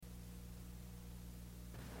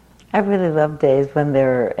I really love days when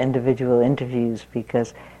there are individual interviews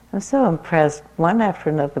because I'm so impressed. One after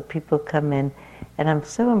another, people come in, and I'm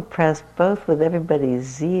so impressed both with everybody's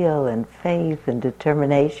zeal and faith and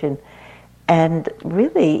determination and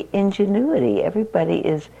really ingenuity. Everybody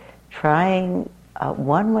is trying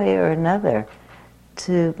one way or another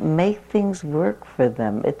to make things work for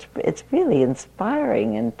them. It's really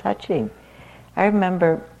inspiring and touching. I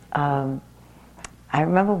remember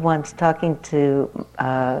once talking to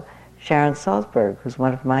Sharon Salzberg, who's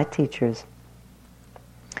one of my teachers,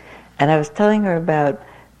 and I was telling her about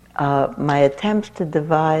my attempts to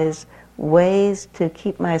devise ways to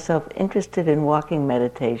keep myself interested in walking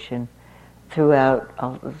meditation throughout,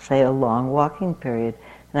 I'll say, a long walking period.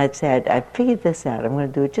 And I'd say, I figured this out. I'm going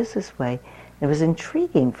to do it just this way. And it was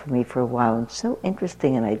intriguing for me for a while and so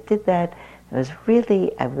interesting. And I did that. I was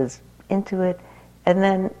into it. And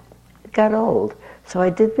then it got old. So I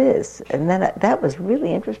did this. And then that was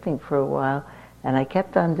really interesting for a while. And I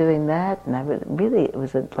kept on doing that. And it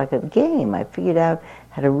was like a game. I figured out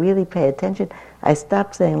how to really pay attention. I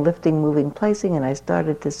stopped saying lifting, moving, placing, and I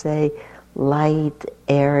started to say light,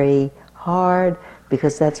 airy, hard,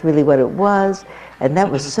 because that's really what it was. And that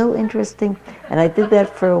was so interesting. And I did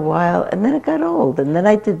that for a while, and then it got old. And then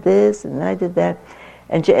I did this, and then I did that.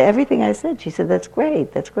 And everything I said, she said, that's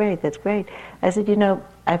great, that's great, that's great. I said,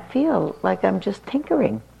 I feel like I'm just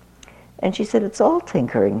tinkering. And she said, it's all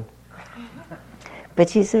tinkering. But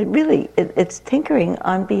she said, really, it's tinkering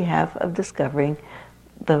on behalf of discovering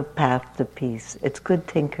the path to peace. It's good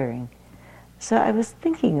tinkering. So I was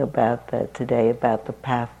thinking about that today, about the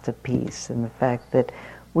path to peace, and the fact that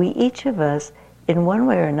we, each of us, in one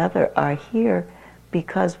way or another, are here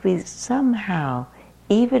because we somehow,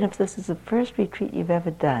 even if this is the first retreat you've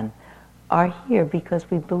ever done, are here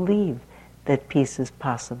because we believe that peace is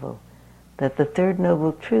possible, that the third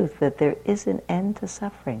noble truth, that there is an end to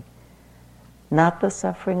suffering. Not the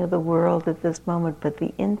suffering of the world at this moment, but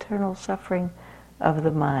the internal suffering of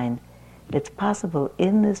the mind. It's possible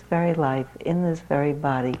in this very life, in this very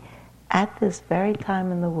body, at this very time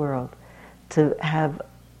in the world, to have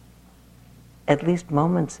at least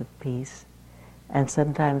moments of peace, and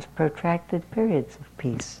sometimes protracted periods of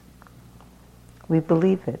peace. We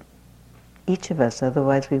believe it, each of us,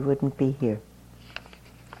 otherwise we wouldn't be here.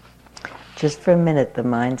 Just for a minute, the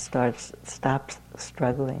mind stops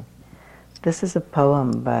struggling. This is a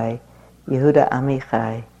poem by Yehuda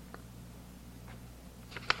Amichai,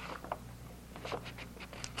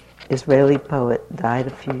 Israeli poet, died a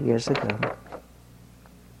few years ago.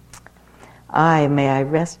 May I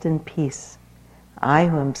rest in peace. I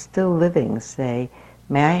who am still living say,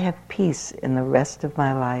 may I have peace in the rest of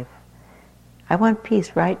my life. I want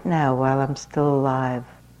peace right now while I'm still alive.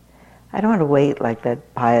 I don't want to wait like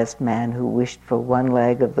that pious man who wished for one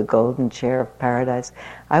leg of the golden chair of paradise.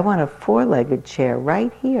 I want a four-legged chair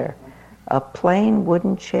right here, a plain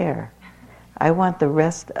wooden chair. I want the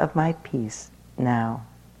rest of my peace now.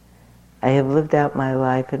 I have lived out my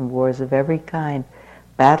life in wars of every kind,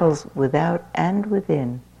 battles without and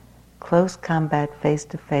within, close combat face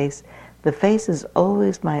to face. The face is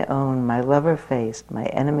always my own, my lover face, my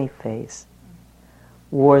enemy face.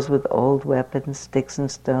 Wars with old weapons, sticks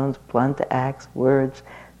and stones, blunt axe, words,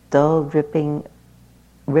 dull ripping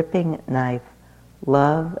knife,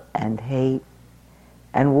 love and hate.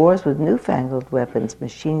 And wars with newfangled weapons,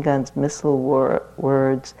 machine guns, missile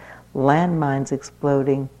words, landmines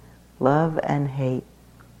exploding, love and hate.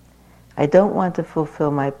 I don't want to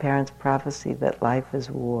fulfill my parents' prophecy that life is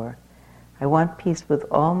war. I want peace with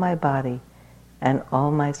all my body and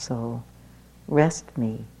all my soul. Rest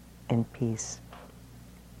me in peace.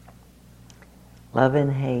 Love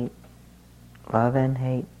and hate,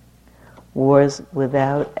 wars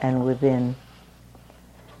without and within.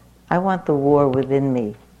 I want the war within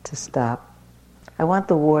me to stop. I want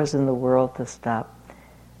the wars in the world to stop.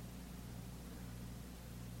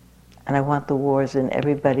 And I want the wars in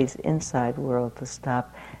everybody's inside world to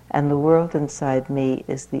stop. And the world inside me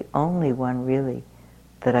is the only one really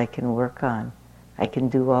that I can work on. I can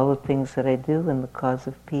do all the things that I do in the cause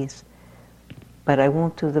of peace, but I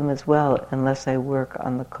won't do them as well unless I work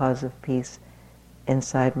on the cause of peace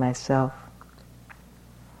inside myself.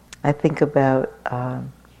 I think about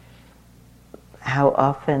how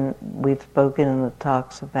often we've spoken in the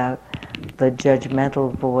talks about the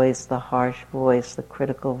judgmental voice, the harsh voice, the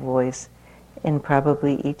critical voice in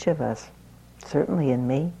probably each of us, certainly in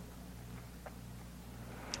me.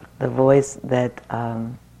 The voice that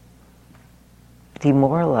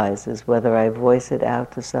demoralizes, whether I voice it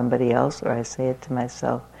out to somebody else or I say it to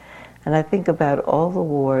myself. And I think about all the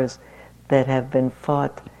wars that have been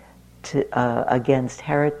fought against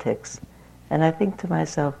heretics, and I think to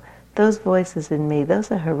myself, those voices in me,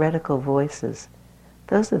 those are heretical voices.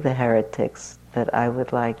 Those are the heretics that I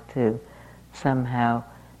would like to somehow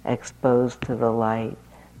expose to the light,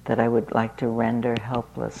 that I would like to render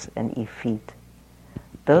helpless and effete.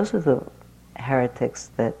 Those are the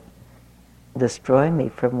heretics that destroy me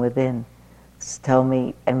from within. Tell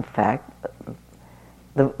me, in fact,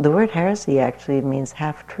 the word heresy actually means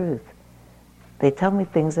half-truth. They tell me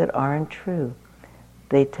things that aren't true.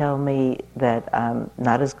 They tell me that I'm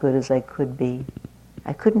not as good as I could be.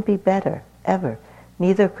 I couldn't be better, ever.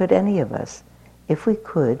 Neither could any of us. If we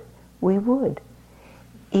could, we would.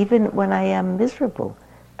 Even when I am miserable,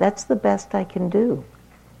 that's the best I can do.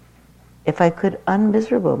 If I could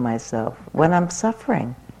unmiserable myself, when I'm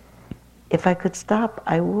suffering, if I could stop,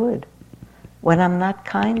 I would. When I'm not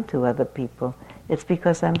kind to other people, it's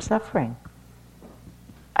because I'm suffering.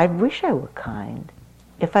 I wish I were kind.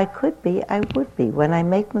 If I could be, I would be. When I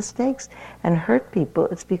make mistakes and hurt people,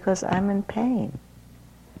 it's because I'm in pain.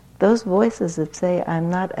 Those voices that say I'm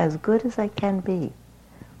not as good as I can be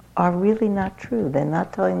are really not true. They're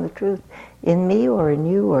not telling the truth in me or in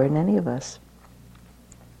you or in any of us.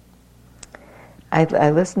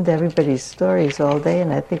 I listen to everybody's stories all day,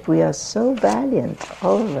 and I think we are so valiant,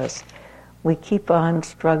 all of us. We keep on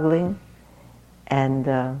struggling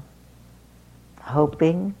and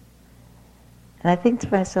hoping. And I think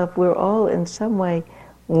to myself, we're all in some way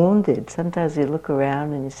wounded. Sometimes you look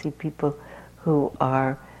around and you see people who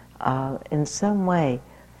are in some way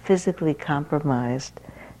physically compromised.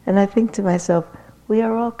 And I think to myself, we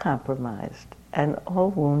are all compromised and all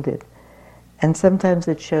wounded. And sometimes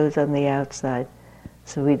it shows on the outside,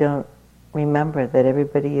 so we don't remember that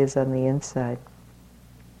everybody is on the inside.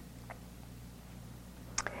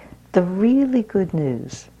 The really good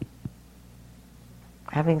news,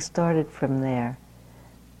 having started from there,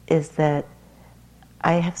 is that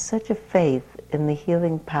I have such a faith in the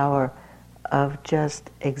healing power of just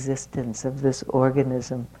existence, of this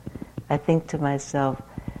organism. I think to myself,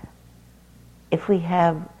 if we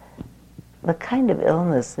have the kind of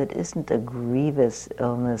illness that isn't a grievous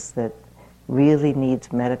illness that really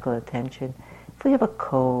needs medical attention, if we have a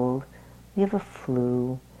cold, we have a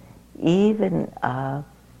flu, even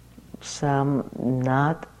some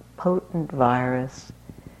not potent virus,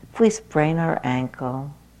 if we sprain our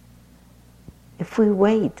ankle, if we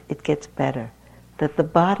wait, it gets better. That the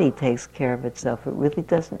body takes care of itself. It really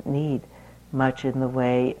doesn't need much in the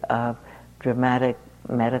way of dramatic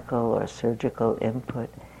medical or surgical input.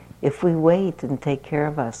 If we wait and take care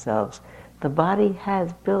of ourselves, the body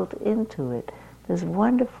has built into it this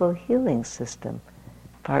wonderful healing system.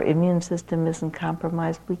 If our immune system isn't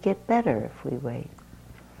compromised, we get better if we wait.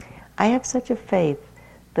 I have such a faith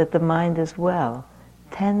that the mind as well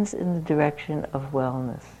tends in the direction of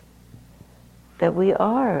wellness. That we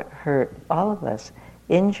are hurt, all of us,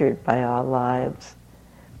 injured by our lives,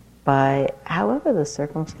 by however the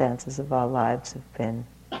circumstances of our lives have been.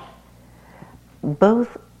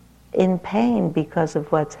 Both in pain because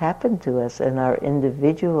of what's happened to us and our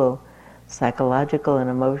individual psychological and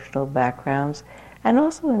emotional backgrounds, and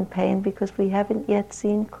also in pain because we haven't yet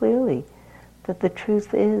seen clearly that the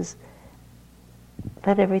truth is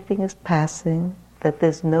that everything is passing, that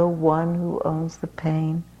there's no one who owns the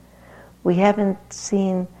pain. We haven't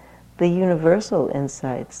seen the universal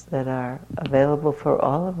insights that are available for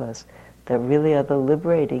all of us, that really are the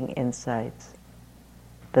liberating insights,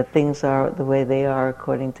 that things are the way they are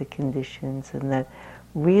according to conditions, and that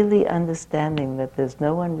really understanding that there's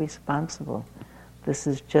no one responsible. This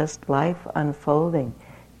is just life unfolding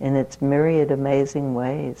in its myriad amazing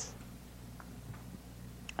ways.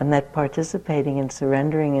 And that participating and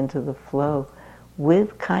surrendering into the flow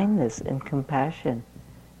with kindness and compassion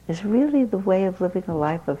is really the way of living a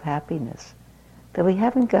life of happiness, that we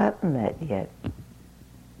haven't gotten that yet.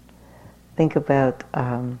 Think about,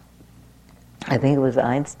 I think it was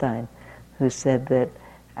Einstein who said that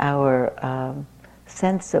our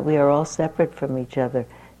sense that we are all separate from each other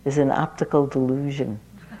is an optical delusion.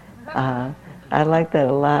 I like that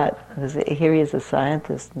a lot. Here he is, a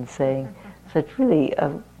scientist, and saying such really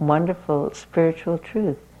a wonderful spiritual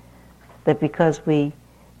truth, that because we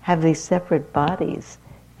have these separate bodies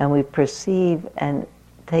and we perceive and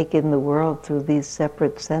take in the world through these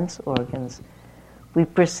separate sense organs, we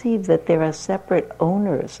perceive that there are separate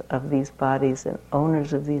owners of these bodies and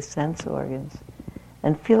owners of these sense organs,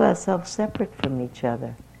 and feel ourselves separate from each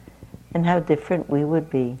other, and how different we would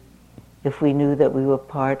be if we knew that we were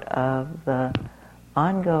part of the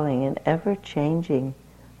ongoing and ever-changing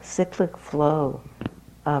cyclic flow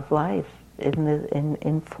of life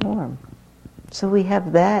in form. So we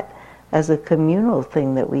have that as a communal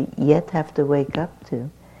thing that we yet have to wake up to.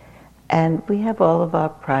 And we have all of our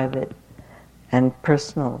private and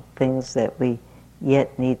personal things that we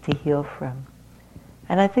yet need to heal from.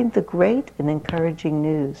 And I think the great and encouraging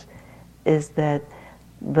news is that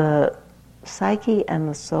the psyche and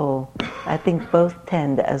the soul, I think both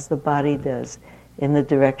tend, as the body does, in the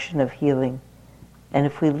direction of healing. And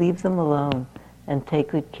if we leave them alone and take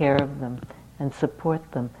good care of them and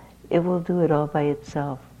support them, it will do it all by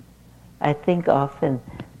itself. I think often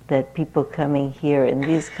that people coming here in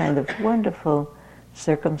these kind of wonderful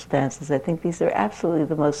circumstances, I think these are absolutely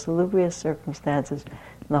the most salubrious circumstances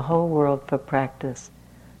in the whole world for practice.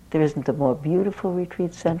 There isn't a more beautiful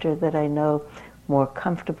retreat center that I know, more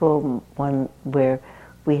comfortable one where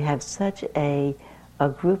we have such a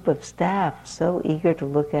group of staff so eager to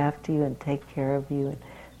look after you and take care of you and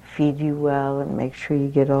feed you well and make sure you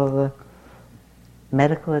get all the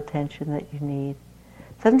medical attention that you need.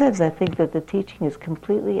 Sometimes I think that the teaching is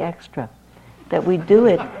completely extra, that we do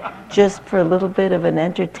it just for a little bit of an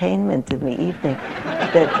entertainment in the evening,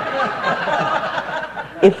 that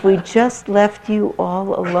if we just left you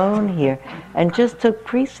all alone here and just took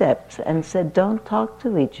precepts and said, don't talk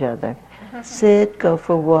to each other, sit, go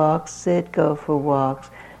for walks,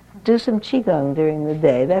 do some qigong during the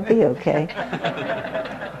day, that'd be okay.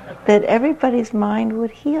 That everybody's mind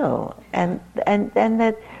would heal, and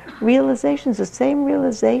that realizations, the same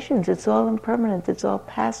realizations, it's all impermanent, it's all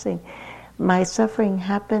passing. My suffering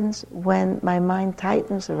happens when my mind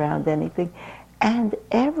tightens around anything, and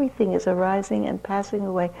everything is arising and passing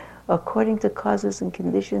away according to causes and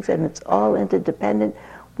conditions, and it's all interdependent.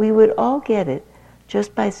 We would all get it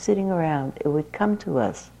just by sitting around. It would come to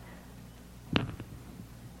us.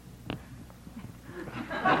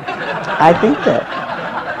 I think that.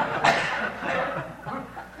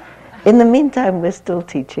 In the meantime, we're still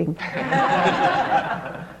teaching.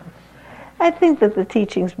 I think that the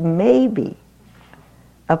teachings maybe,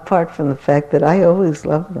 apart from the fact that I always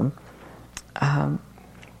love them,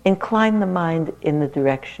 incline the mind in the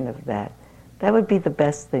direction of that. That would be the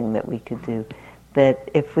best thing that we could do. That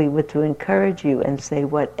if we were to encourage you and say,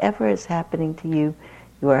 whatever is happening to you,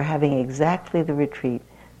 you are having exactly the retreat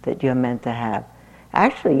that you're meant to have.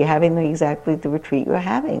 Actually, you're having exactly the retreat you're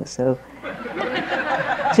having. So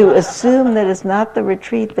to assume that it's not the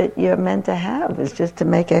retreat that you're meant to have is just to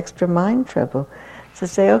make extra mind trouble. So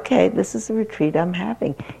say, okay, this is the retreat I'm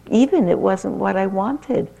having. Even it wasn't what I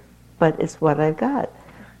wanted, but it's what I got,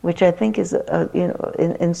 which I think is,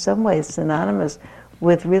 in some ways synonymous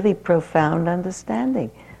with really profound understanding.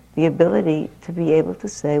 The ability to be able to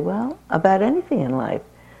say, well, about anything in life,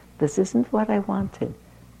 this isn't what I wanted,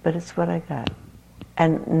 but it's what I got.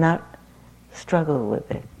 And not struggle with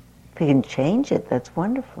it. If we can change it, that's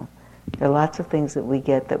wonderful. There are lots of things that we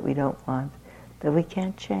get that we don't want, that we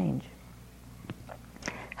can't change.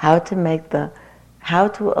 How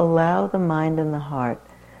to allow the mind and the heart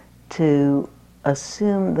to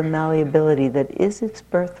assume the malleability that is its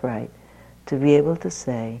birthright, to be able to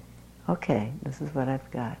say, okay, this is what I've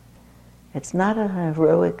got. It's not a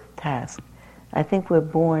heroic task. I think we're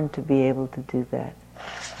born to be able to do that.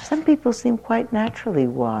 Some people seem quite naturally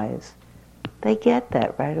wise. They get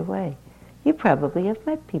that right away. You probably have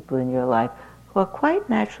met people in your life who are quite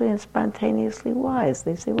naturally and spontaneously wise.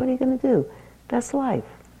 They say, what are you going to do? That's life.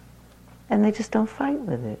 And they just don't fight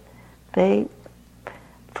with it.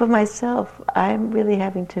 For myself, I'm really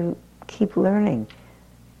having to keep learning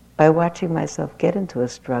by watching myself get into a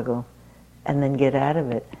struggle and then get out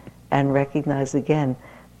of it and recognize again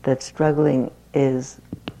that struggling is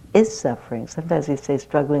suffering. Sometimes we say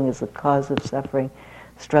struggling is the cause of suffering.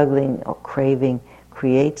 Struggling or craving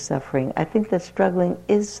creates suffering. I think that struggling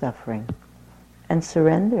is suffering. And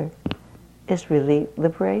surrender is really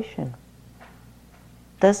liberation.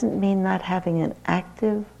 Doesn't mean not having an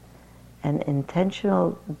active and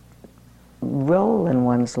intentional role in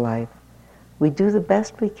one's life. We do the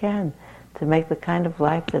best we can to make the kind of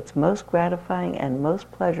life that's most gratifying and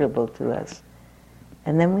most pleasurable to us.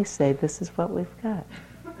 And then we say, this is what we've got.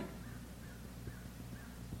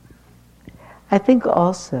 I think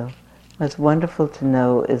also what's wonderful to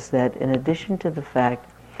know is that in addition to the fact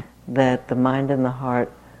that the mind and the heart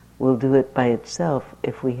will do it by itself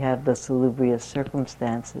if we have the salubrious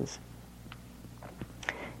circumstances,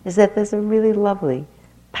 is that there's a really lovely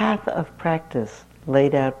path of practice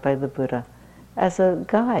laid out by the Buddha as a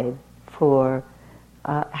guide for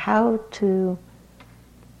how to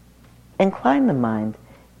incline the mind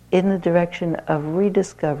in the direction of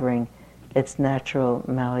rediscovering its natural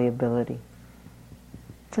malleability.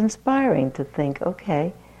 It's inspiring to think,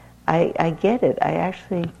 okay, I get it. I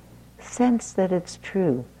actually sense that it's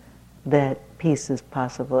true that peace is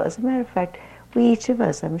possible. As a matter of fact, we each of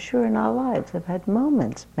us, I'm sure in our lives, have had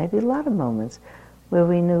moments, maybe a lot of moments, where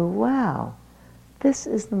we knew, wow, this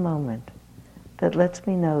is the moment that lets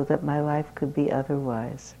me know that my life could be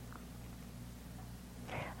otherwise.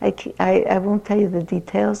 I won't tell you the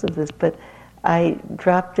details of this, but I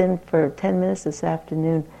dropped in for 10 minutes this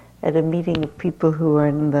afternoon at a meeting of people who are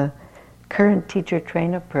in the current teacher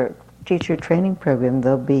training program.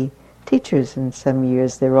 They'll be teachers in some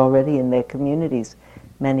years. They're already in their communities,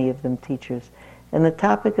 many of them teachers. And the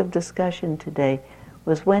topic of discussion today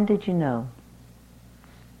was, when did you know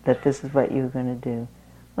that this is what you were going to do?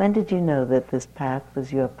 When did you know that this path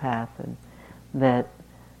was your path, and that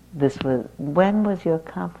this was, when was your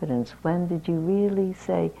confidence? When did you really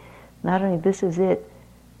say, not only this is it,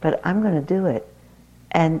 but I'm going to do it,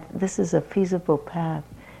 and this is a feasible path?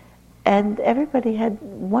 And everybody had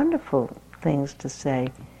wonderful things to say.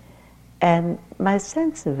 And my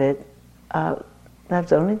sense of it, I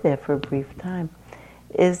was only there for a brief time,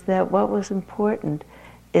 is that what was important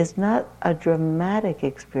is not a dramatic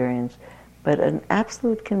experience, but an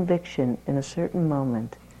absolute conviction in a certain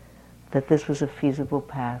moment that this was a feasible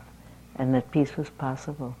path and that peace was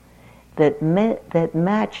possible, that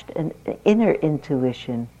matched an inner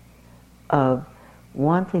intuition of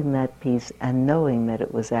wanting that peace and knowing that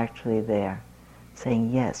it was actually there, saying,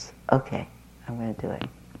 yes, okay, I'm going to do it.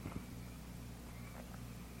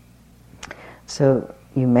 So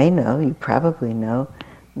you may know, you probably know,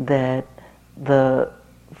 that the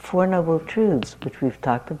Four Noble Truths, which we've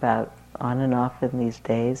talked about on and off in these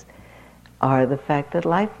days, are the fact that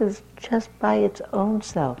life is just by its own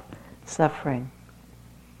self suffering,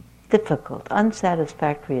 difficult,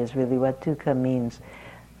 unsatisfactory is really what dukkha means.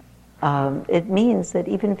 It means that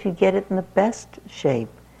even if you get it in the best shape,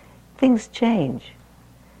 things change.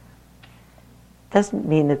 Doesn't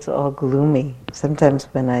mean it's all gloomy. Sometimes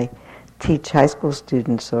when I teach high school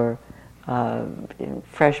students or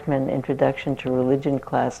freshman introduction to religion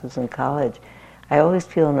classes in college, I always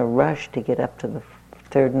feel in a rush to get up to the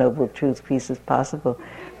third noble truth, peace is possible,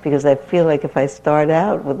 because I feel like if I start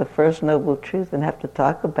out with the first noble truth and have to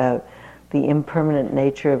talk about the impermanent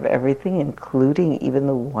nature of everything, including even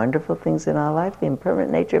the wonderful things in our life, the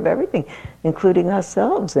impermanent nature of everything, including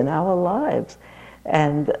ourselves and our lives,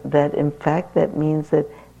 and that in fact that means that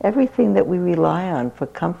everything that we rely on for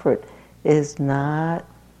comfort is not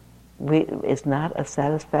a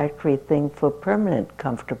satisfactory thing for permanent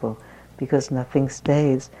comfortable, because nothing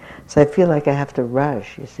stays. So I feel like I have to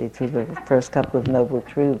rush, you see, through the first couple of noble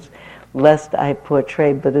truths, lest I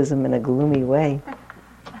portray Buddhism in a gloomy way.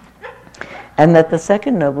 And that the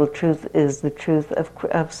second noble truth is the truth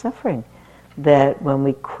of suffering, that when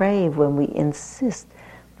we crave, when we insist,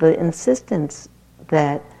 the insistence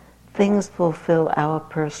that things fulfill our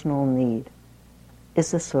personal need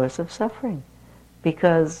is the source of suffering,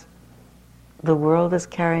 because the world is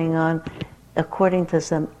carrying on according to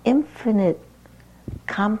some infinite,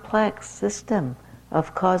 complex system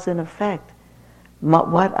of cause and effect.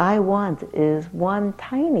 What I want is one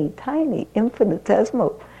tiny, tiny,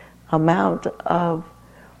 infinitesimal amount of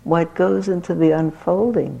what goes into the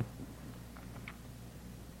unfolding.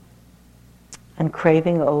 And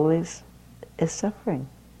craving always is suffering.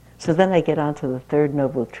 So then I get on to the third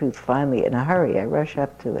noble truth finally in a hurry. I rush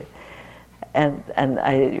up to it. And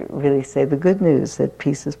I really say the good news that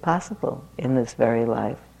peace is possible in this very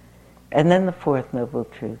life. And then the fourth noble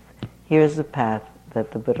truth. Here's the path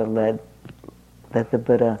that the Buddha led, that the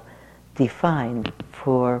Buddha defined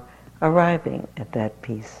for arriving at that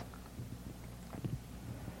peace.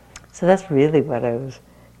 So that's really what I was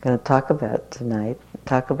going to talk about tonight.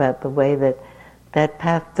 Talk about the way that that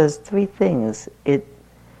path does three things. It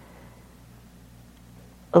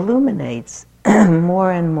illuminates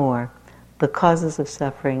more and more the causes of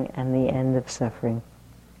suffering and the end of suffering.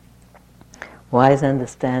 Wise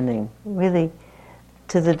understanding, really,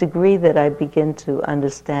 to the degree that I begin to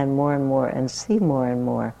understand more and more and see more and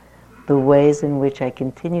more the ways in which I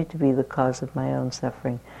continue to be the cause of my own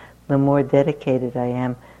suffering, the more dedicated I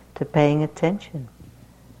am to paying attention.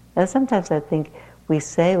 Now, sometimes I think we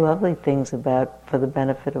say lovely things about for the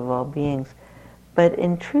benefit of all beings, but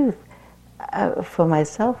in truth, for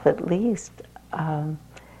myself at least,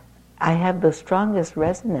 I have the strongest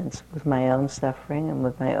resonance with my own suffering and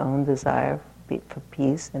with my own desire for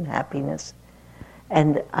peace and happiness.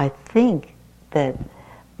 And I think that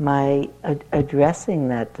my addressing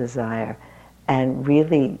that desire and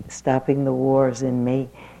really stopping the wars in me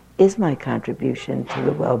is my contribution to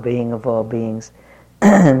the well-being of all beings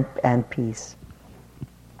and peace.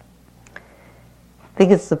 I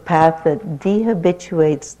think it's the path that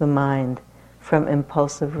dehabituates the mind from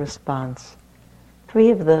impulsive response.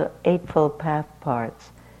 3 of the eightfold path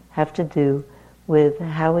parts have to do with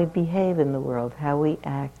how we behave in the world, how we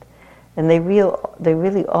act. And they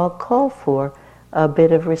really all call for a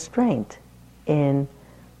bit of restraint in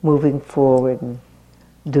moving forward and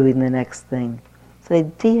doing the next thing. So they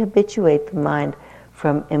dehabituate the mind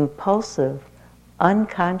from impulsive,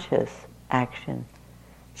 unconscious action.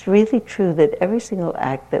 It's really true that every single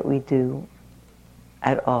act that we do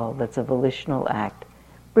at all that's a volitional act,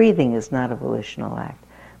 breathing is not a volitional act,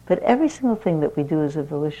 but every single thing that we do as a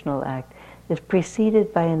volitional act is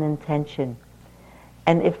preceded by an intention.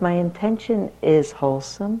 And if my intention is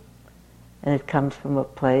wholesome, and it comes from a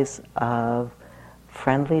place of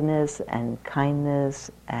friendliness and kindness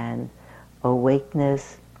and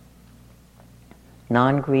awakeness,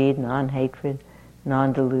 non-greed, non-hatred,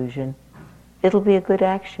 non-delusion, it'll be a good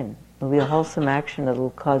action. It'll be a wholesome action. It'll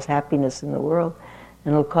cause happiness in the world,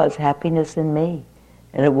 and it'll cause happiness in me.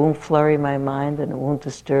 And it won't flurry my mind, and it won't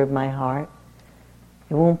disturb my heart.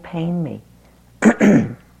 It won't pain me.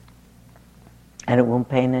 And it won't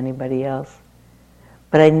pain anybody else.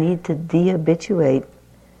 But I need to dehabituate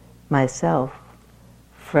myself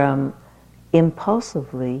from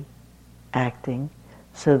impulsively acting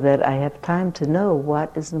so that I have time to know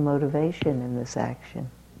what is the motivation in this action.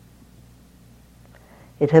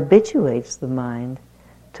 It habituates the mind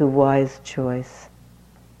to wise choice.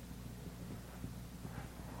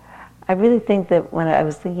 I really think that when I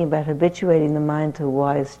was thinking about habituating the mind to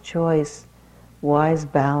wise choice, wise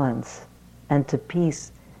balance, and to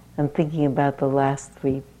peace, I'm thinking about the last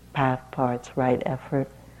three path parts: right effort,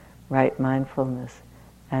 right mindfulness,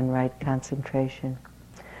 and right concentration.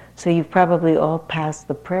 So you've probably all passed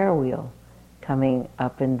the prayer wheel, coming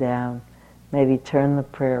up and down. Maybe turn the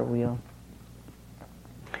prayer wheel.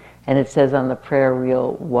 And it says on the prayer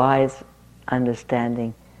wheel, wise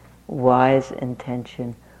understanding, wise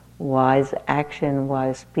intention, wise action,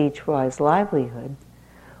 wise speech, wise livelihood,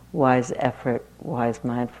 wise effort, wise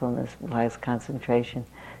mindfulness, wise concentration.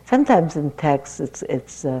 Sometimes in text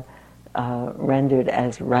it's rendered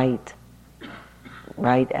as right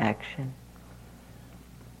action.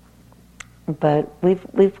 But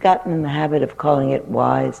we've gotten in the habit of calling it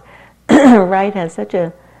wise. Right has such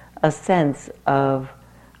a sense of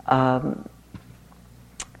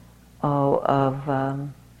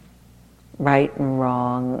right and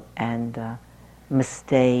wrong and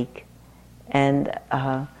mistake, and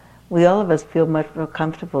we all of us feel much more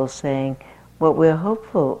comfortable saying what we're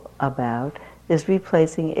hopeful about is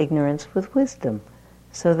replacing ignorance with wisdom,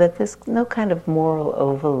 so that there's no kind of moral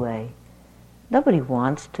overlay. Nobody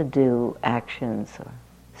wants to do actions or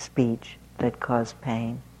speech that cause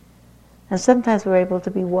pain. And sometimes we're able to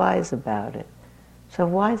be wise about it. So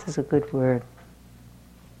wise is a good word.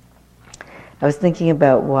 I was thinking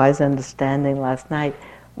about wise understanding last night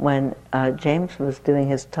when James was doing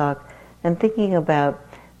his talk, and thinking about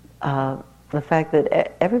the fact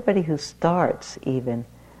that everybody who starts even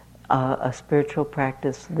a spiritual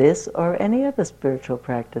practice, this or any other spiritual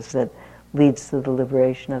practice that leads to the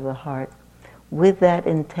liberation of the heart, with that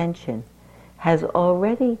intention, has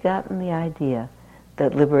already gotten the idea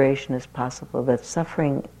that liberation is possible, that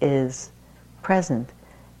suffering is present,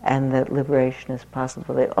 and that liberation is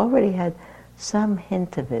possible. They already had some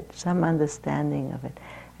hint of it, some understanding of it,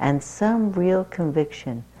 and some real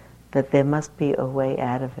conviction that there must be a way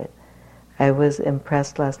out of it. I was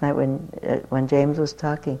impressed last night when James was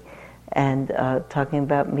talking, and talking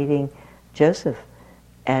about meeting Joseph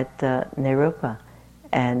at Naropa,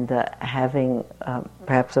 and having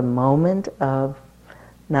perhaps a moment of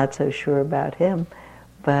not so sure about him,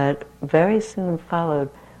 but very soon followed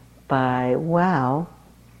by wow,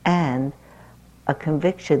 and a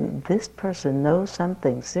conviction, this person knows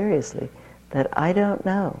something seriously that I don't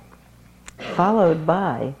know, followed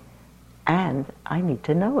by, and I need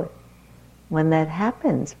to know it. When that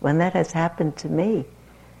happens, when that has happened to me,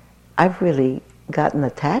 I've really gotten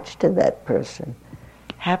attached to that person.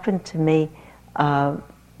 Happened to me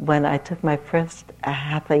when I took my first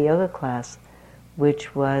Hatha yoga class,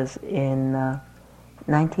 which was in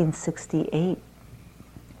 1968.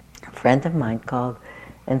 A friend of mine called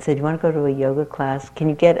and said, "You want to go to a yoga class? Can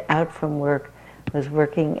you get out from work?" I was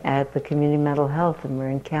working at the community mental health in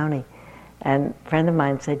Marin County. And a friend of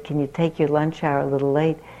mine said, "Can you take your lunch hour a little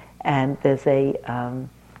late? And there's a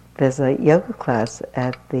yoga class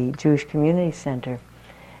at the Jewish Community Center."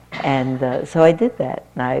 And so I did that.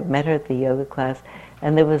 And I met her at the yoga class,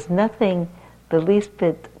 and there was nothing the least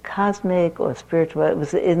bit cosmic or spiritual. It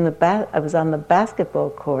was I was on the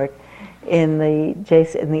basketball court in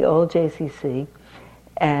the old JCC,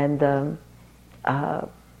 and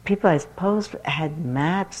people, I suppose, had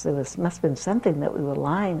mats. Must have been something that we were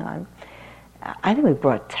lying on. I think we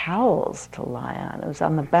brought towels to lie on. It was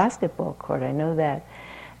on the basketball court, I know that.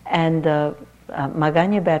 And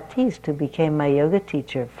Magana Baptiste, who became my yoga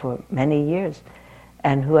teacher for many years,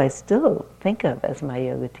 and who I still think of as my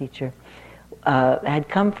yoga teacher, had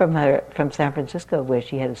come from San Francisco, where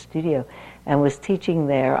she had a studio, and was teaching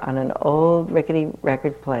there on an old rickety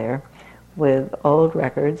record player with old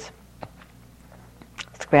records,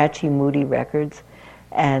 scratchy, moody records.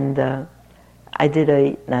 And I did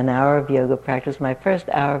an hour of yoga practice. My first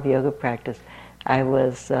hour of yoga practice, I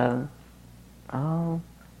was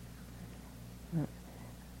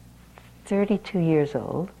 32 years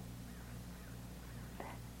old,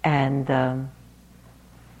 and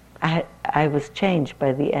I was changed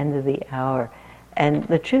by the end of the hour. And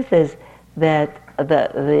the truth is that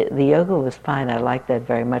the yoga was fine. I liked that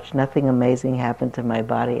very much. Nothing amazing happened to my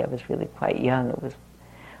body. I was really quite young. It was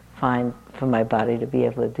fine for my body to be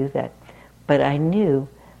able to do that. But I knew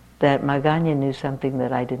that Magana knew something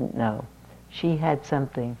that I didn't know. She had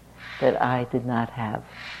something that I did not have.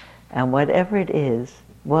 And whatever it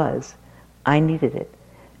was, I needed it.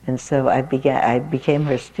 And so I became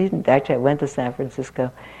her student. Actually, I went to San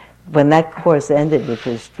Francisco. When that course ended, which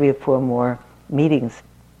was 3 or 4 more meetings,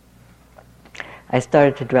 I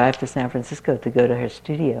started to drive to San Francisco to go to her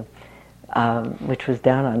studio, which was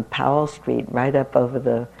down on Powell Street, right up over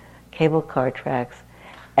the cable car tracks.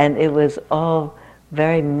 And it was all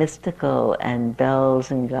very mystical, and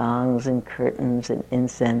bells and gongs and curtains and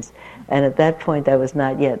incense. And at that point, I was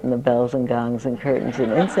not yet in the bells and gongs and curtains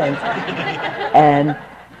and incense. And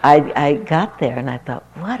I got there and I thought,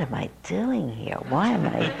 what am I doing here? Why am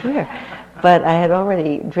I here? But I had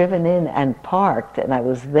already driven in and parked, and I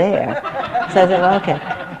was there. So I said, well, okay,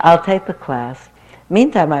 I'll take the class.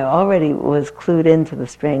 Meantime, I already was clued into the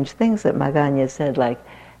strange things that Magana said, like,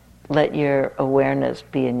 let your awareness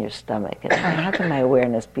be in your stomach. And how can my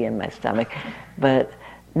awareness be in my stomach? But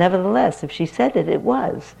nevertheless, if she said it, it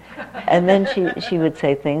was. And then she would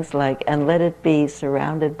say things like, and let it be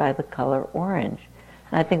surrounded by the color orange.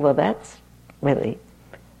 And I think, well, that's really,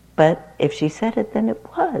 but if she said it, then it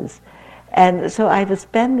was. And so I would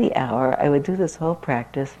spend the hour, I would do this whole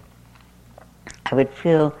practice, I would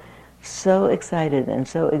feel so excited and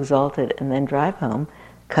so exalted, and then drive home,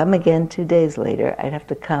 come again 2 days later. I'd have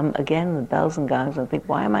to come again with bells and gongs and think,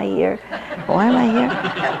 why am I here? Why am I here?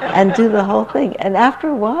 And do the whole thing. And after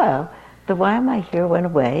a while, the why am I here went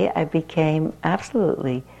away. I became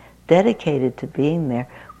absolutely dedicated to being there.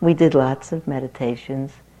 We did lots of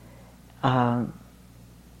meditations. I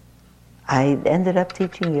ended up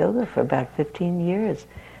teaching yoga for about 15 years.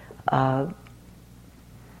 And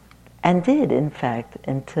did, in fact,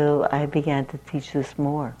 until I began to teach this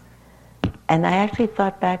more. And I actually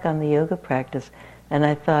thought back on the yoga practice, and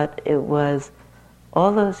I thought it was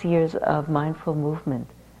all those years of mindful movement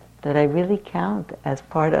that I really count as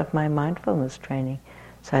part of my mindfulness training.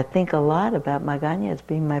 So I think a lot about Magana as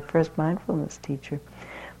being my first mindfulness teacher.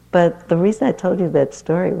 But the reason I told you that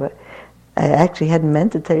story, I actually hadn't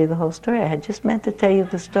meant to tell you the whole story. I had just meant to tell you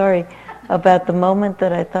the story about the moment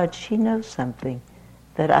that I thought she knows something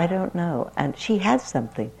that I don't know, and she has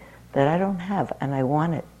something that I don't have, and I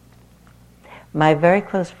want it. My very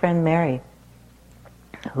close friend Mary,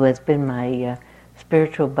 who has been my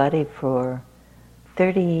spiritual buddy for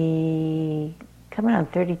coming on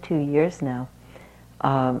 32 years now,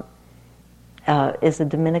 is a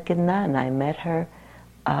Dominican nun. I met her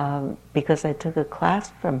because I took a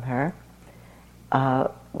class from her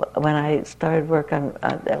when I started work on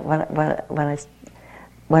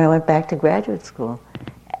when I went back to graduate school,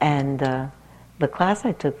 and the class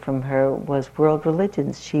I took from her was World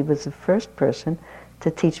Religions. She was the first person to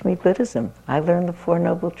teach me Buddhism. I learned the Four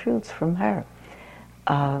Noble Truths from her.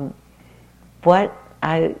 What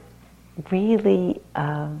really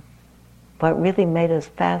made us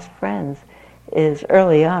fast friends is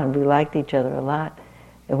early on we liked each other a lot,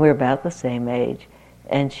 and we were about the same age.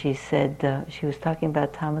 And she said, she was talking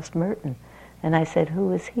about Thomas Merton, and I said,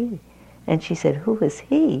 who is he? And she said, who is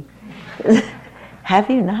he? Have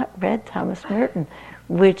you not read Thomas Merton?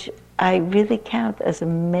 Which I really count as a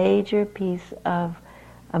major piece of,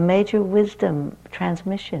 a major wisdom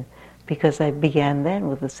transmission, because I began then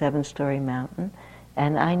with the 7-story mountain,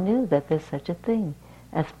 and I knew that there's such a thing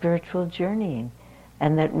as spiritual journeying,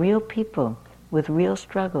 and that real people with real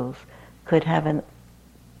struggles could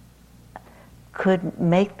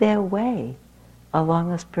make their way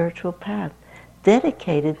along a spiritual path,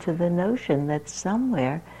 dedicated to the notion that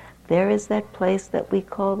somewhere there is that place that we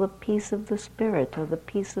call the peace of the spirit, or the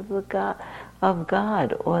peace of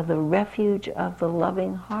God, or the refuge of the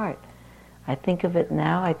loving heart. I think of it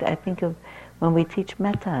now, I think of when we teach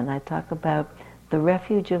metta, and I talk about the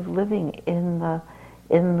refuge of living in the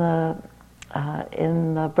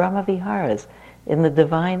Brahma Viharas, in the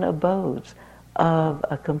divine abodes of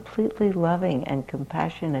a completely loving and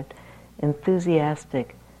compassionate,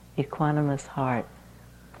 enthusiastic, equanimous heart.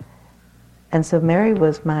 And so Mary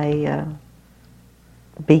was my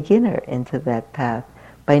beginner into that path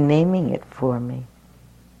by naming it for me.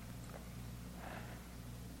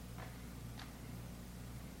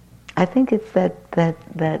 I think it's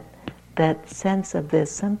that sense of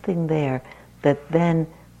there's something there that then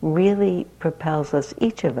really propels us,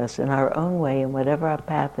 each of us in our own way, in whatever our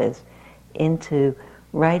path is, into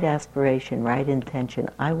right aspiration, right intention.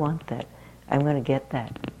 I want that. I'm going to get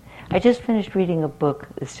that. I just finished reading a book.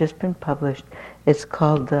 It's just been published. It's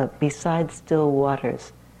called Beside Still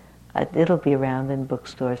Waters. It'll be around in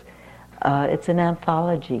bookstores. It's an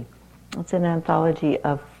anthology. It's an anthology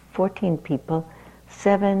of 14 people,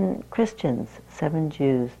 7 Christians, 7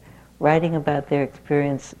 Jews, writing about their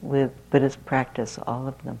experience with Buddhist practice, all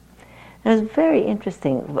of them. And it was very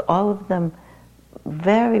interesting. All of them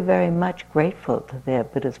very, very much grateful to their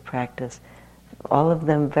Buddhist practice. All of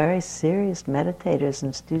them very serious meditators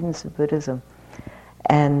and students of Buddhism.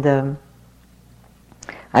 And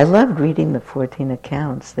I loved reading the 14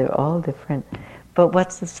 accounts. They're all different. But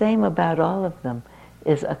what's the same about all of them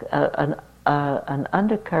is an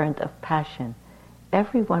undercurrent of passion.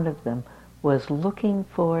 Every one of them was looking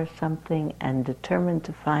for something and determined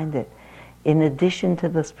to find it. In addition to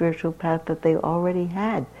the spiritual path that they already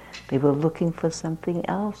had, they were looking for something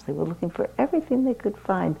else. They were looking for everything they could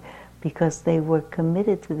find because they were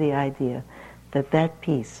committed to the idea that that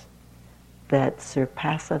peace that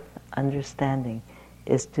surpasseth understanding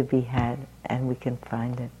is to be had, and we can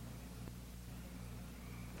find it.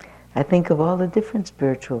 I think of all the different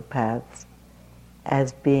spiritual paths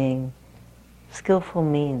as being skillful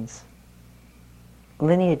means,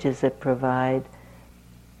 lineages that provide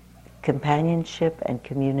companionship and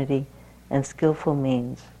community, and skillful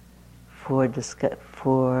means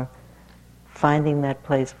for finding that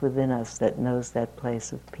place within us that knows that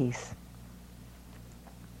place of peace.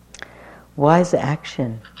 Wise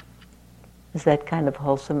action is that kind of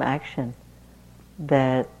wholesome action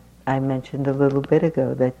that I mentioned a little bit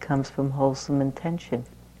ago, that comes from wholesome intention,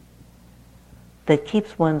 that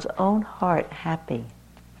keeps one's own heart happy.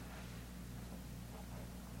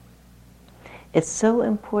 It's so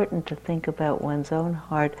important to think about one's own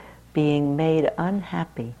heart being made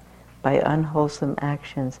unhappy by unwholesome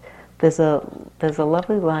actions. There's a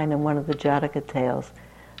lovely line in one of the Jataka tales.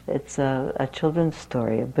 It's a children's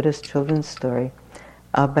story, a Buddhist children's story,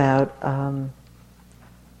 about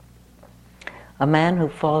a man who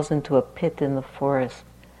falls into a pit in the forest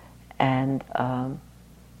and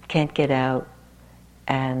can't get out,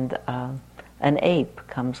 and an ape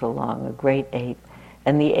comes along, a great ape.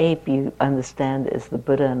 And the ape, you understand, is the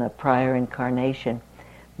Buddha in a prior incarnation,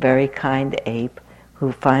 very kind ape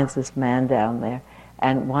who finds this man down there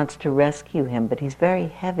and wants to rescue him, but he's very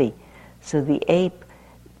heavy. So the ape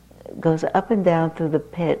goes up and down through the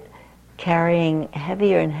pit, carrying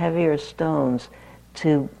heavier and heavier stones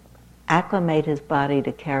to acclimate his body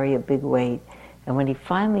to carry a big weight. And when he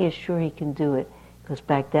finally is sure he can do it, goes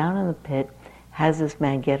back down in the pit, has this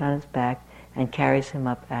man get on his back, and carries him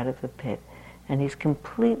up out of the pit. And he's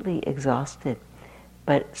completely exhausted.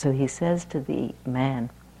 But so he says to the man,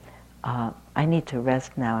 I need to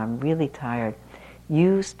rest now, I'm really tired.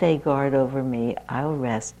 You stay guard over me, I'll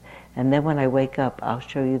rest, and then when I wake up, I'll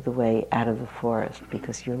show you the way out of the forest,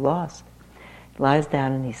 because you're lost. He lies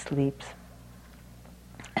down and he sleeps.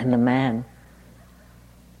 And the man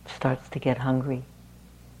starts to get hungry.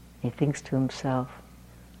 He thinks to himself,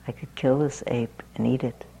 I could kill this ape and eat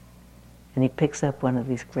it. And he picks up one of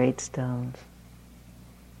these great stones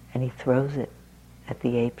and he throws it at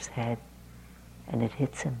the ape's head, and it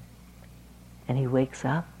hits him. And he wakes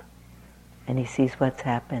up and he sees what's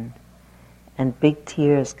happened, and big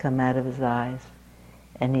tears come out of his eyes,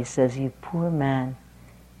 and he says, you poor man,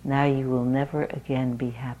 now you will never again be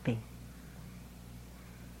happy.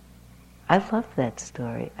 I love that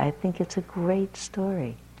story. I think it's a great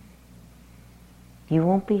story. You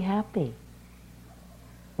won't be happy.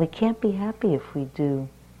 We can't be happy if we do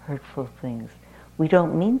hurtful things. We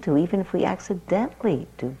don't mean to. Even if we accidentally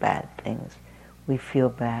do bad things, we feel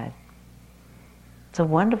bad. It's a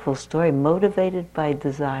wonderful story. Motivated by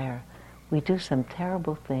desire, we do some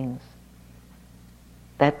terrible things.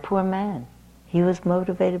 That poor man, he was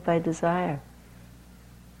motivated by desire.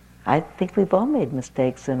 I think we've all made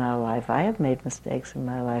mistakes in our life. I have made mistakes in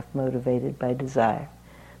my life motivated by desire.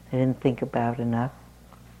 I didn't think about enough.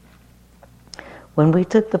 When we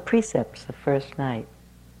took the precepts the first night,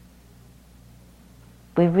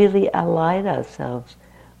 we really allied ourselves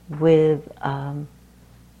with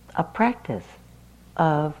a practice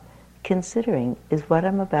of considering, is what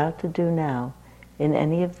I'm about to do now in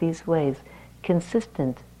any of these ways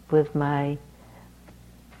consistent with my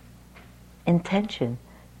intention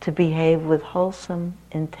to behave with wholesome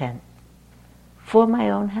intent for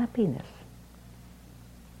my own happiness.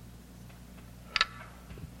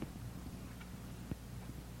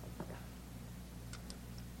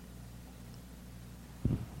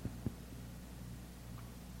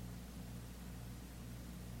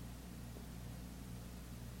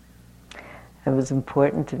 It was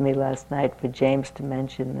important to me last night for James to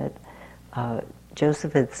mention that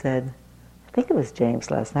Joseph had said, I think it was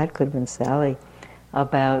James last night, could have been Sally,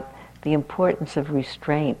 about the importance of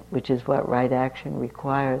restraint, which is what right action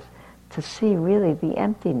requires, to see really the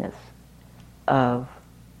emptiness of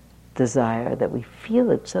desire, that we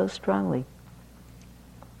feel it so strongly.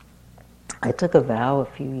 I took a vow a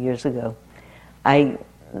few years ago.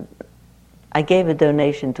 I gave a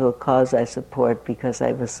donation to a cause I support because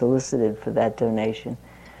I was solicited for that donation.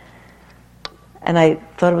 And I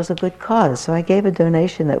thought it was a good cause, so I gave a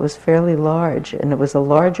donation that was fairly large, and it was a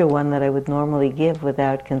larger one that I would normally give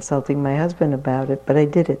without consulting my husband about it, but I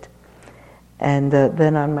did it. And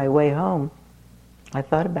then on my way home, I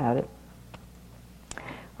thought about it.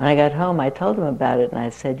 When I got home, I told him about it, and I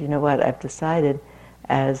said, you know what, I've decided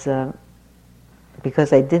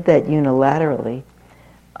because I did that unilaterally,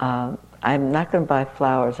 I'm not going to buy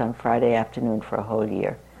flowers on Friday afternoon for a whole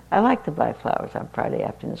year. I like to buy flowers on Friday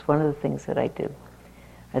afternoon. It's one of the things that I do.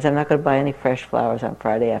 I said, I'm not going to buy any fresh flowers on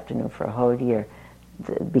Friday afternoon for a whole year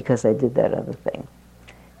because I did that other thing.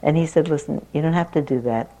 And he said, listen, you don't have to do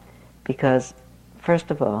that because,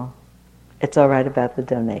 first of all, it's all right about the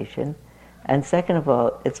donation. And second of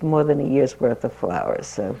all, it's more than a year's worth of flowers.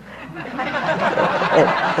 So,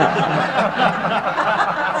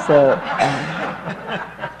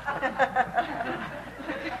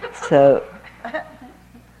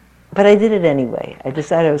 but I did it anyway. I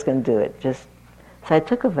decided I was going to do it. So I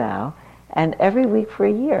took a vow, and every week for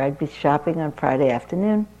a year I'd be shopping on Friday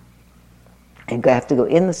afternoon. And I have to go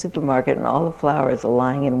in the supermarket, and all the flowers are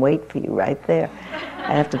lying in wait for you right there.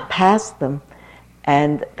 I have to pass them,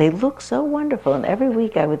 and they look so wonderful. And every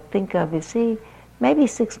week I would think of, you see, maybe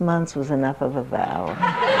 6 months was enough of a vow.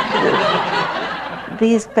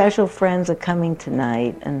 These special friends are coming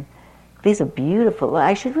tonight, and these are beautiful.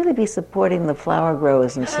 I should really be supporting the flower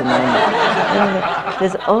growers in Sonoma.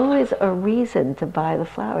 There's always a reason to buy the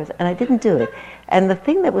flowers, and I didn't do it. And the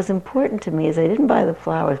thing that was important to me is I didn't buy the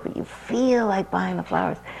flowers, but you feel like buying the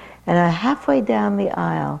flowers. And I'm halfway down the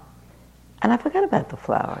aisle, and I forgot about the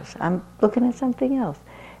flowers. I'm looking at something else.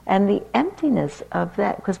 And the emptiness of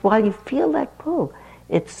that, because while you feel that pull,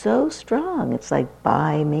 it's so strong. It's like,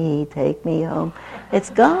 buy me, take me home.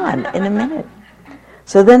 It's gone in a minute.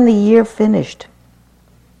 So then the year finished,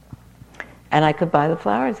 and I could buy the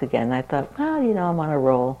flowers again. I thought, well, you know, I'm on a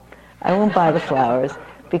roll. I won't buy the flowers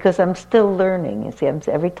because I'm still learning. You see,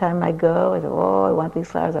 every time I go, I say, oh, I want these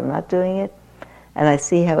flowers. I'm not doing it. And I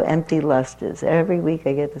see how empty lust is. Every week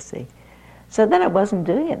I get to see. So then I wasn't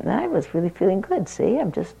doing it, and I was really feeling good. See,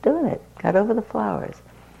 I'm just doing it. Got over the flowers.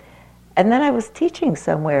 And then I was teaching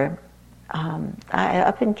somewhere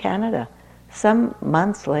up in Canada some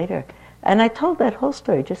months later. And I told that whole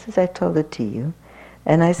story just as I told it to you.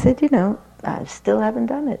 And I said, you know, I still haven't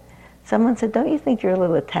done it. Someone said, don't you think you're a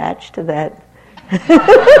little attached to that?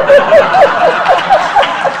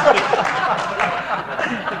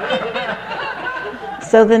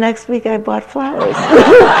 So the next week I bought flowers.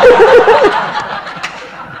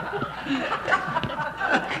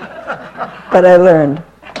 But I learned.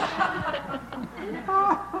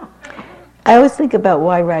 I always think about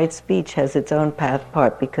why right speech has its own path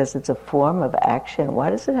part, because it's a form of action. Why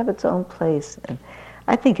does it have its own place? And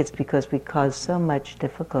I think it's because we cause so much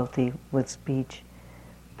difficulty with speech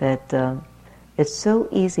that it's so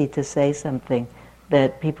easy to say something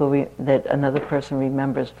that that another person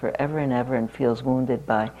remembers forever and ever and feels wounded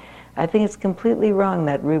by. I think it's completely wrong,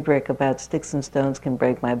 that rubric about sticks and stones can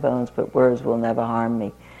break my bones, but words will never harm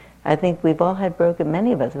me. I think we've all had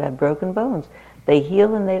many of us have had broken bones. They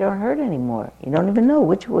heal and they don't hurt anymore. You don't even know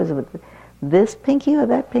which was this pinky or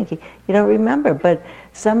that pinky. You don't remember, but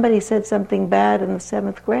somebody said something bad in the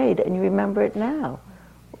 7th grade and you remember it now.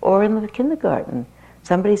 Or in the kindergarten.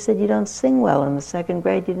 Somebody said you don't sing well in the 2nd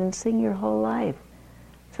grade. You didn't sing your whole life.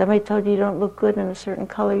 Somebody told you don't look good in a certain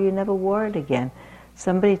color. You never wore it again.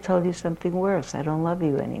 Somebody told you something worse. I don't love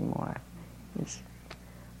you anymore.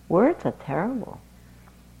 Words are terrible.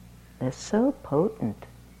 They're so potent.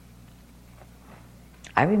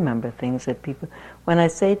 I remember things that people, when I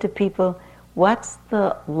say to people, What's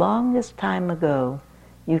the longest time ago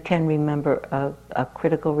you can remember a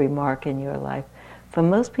critical remark in your life? For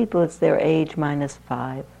most people, it's their age minus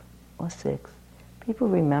 5 or 6. People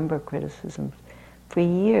remember criticisms for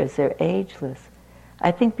years. They're ageless.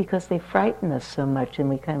 I think because they frighten us so much and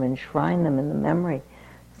we kind of enshrine them in the memory,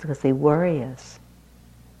 it's because they worry us.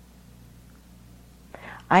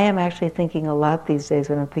 I am actually thinking a lot these days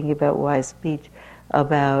when I'm thinking about wise speech,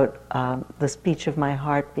 about the speech of my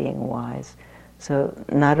heart being wise. So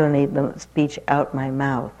not only the speech out my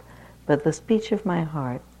mouth, but the speech of my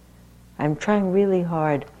heart. I'm trying really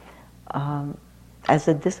hard as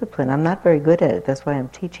a discipline. I'm not very good at it. That's why I'm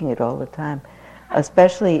teaching it all the time,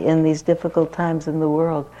 especially in these difficult times in the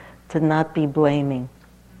world, to not be blaming.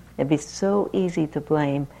 It'd be so easy to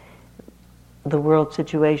blame the world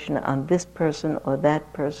situation on this person or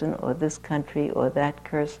this country or that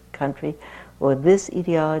cursed country or this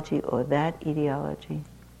ideology or that ideology.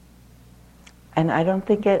 And I don't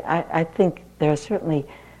think I think there are certainly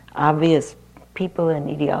obvious people and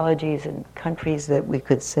ideologies and countries that we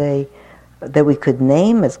could say, that we could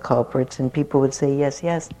name as culprits, and people would say yes,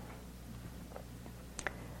 yes.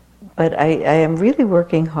 But I am really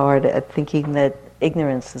working hard at thinking that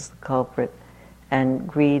ignorance is the culprit, and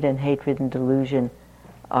greed and hatred and delusion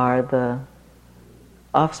are the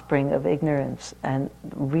offspring of ignorance, and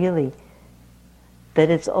really that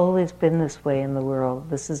it's always been this way in the world.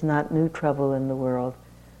 This is not new trouble in the world,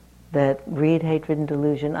 that greed, hatred, and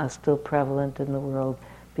delusion are still prevalent in the world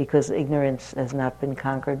because ignorance has not been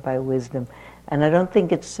conquered by wisdom. And I don't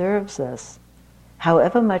think it serves us.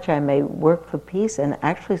 However much I may work for peace and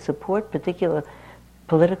actually support particular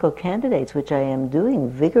political candidates, which I am doing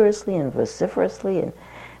vigorously and vociferously and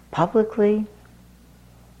publicly,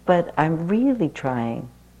 but I'm really trying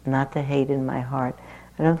not to hate in my heart.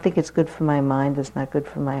 I don't think it's good for my mind, it's not good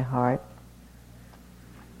for my heart.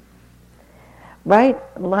 Right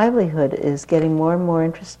livelihood is getting more and more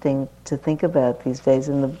interesting to think about these days.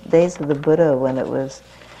 In the days of the Buddha, when it was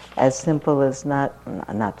as simple as not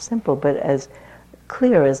simple, but as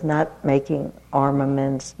clear as not making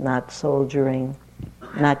armaments, not soldiering,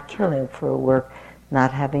 not killing for work,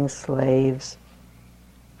 not having slaves.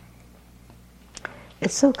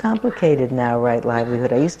 It's so complicated now, right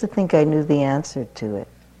livelihood. I used to think I knew the answer to it.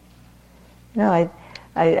 No,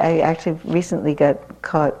 I actually recently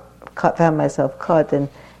found myself caught in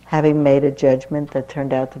having made a judgment that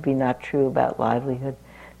turned out to be not true about livelihood.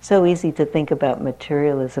 So easy to think about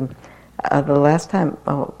materialism. The last time,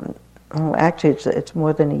 actually it's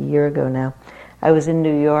more than a year ago now, I was in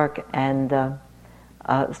New York, and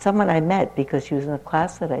someone I met because she was in a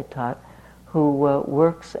class that I taught who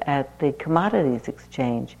works at the commodities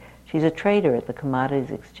exchange. She's a trader at the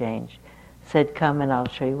commodities exchange. Said, come and I'll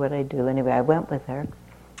show you what I do. Anyway, I went with her.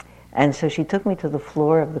 And so she took me to the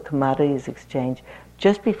floor of the commodities exchange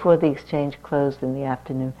just before the exchange closed in the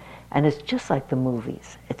afternoon. And it's just like the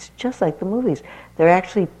movies. It's just like the movies. They're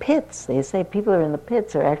actually pits. They say people are in the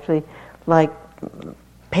pits are actually like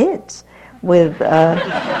pits with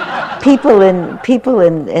people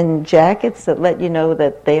in jackets that let you know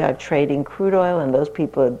that they are trading crude oil, and those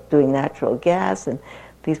people are doing natural gas, and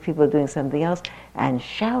these people are doing something else, and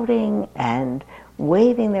shouting and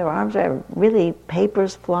waving their arms around, really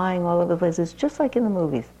papers flying all over the place. It's just like in the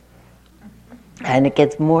movies. And it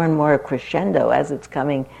gets more and more crescendo as it's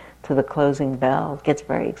coming to the closing bell. It gets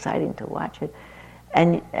very exciting to watch it.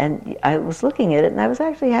 And I was looking at it, and I was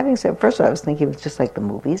actually having some, first of all, I was thinking it was just like the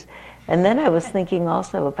movies. And then I was thinking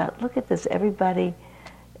also about, look at this, everybody,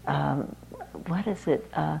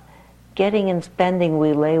 getting and spending,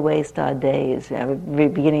 we lay waste our days. I was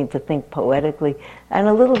beginning to think poetically and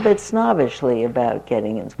a little bit snobbishly about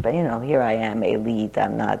getting and spending. Here I am, elite,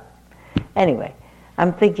 I'm not. Anyway,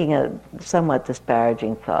 I'm thinking a somewhat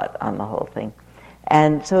disparaging thought on the whole thing.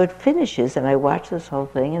 And so it finishes, and I watch this whole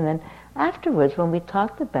thing, and then afterwards, when we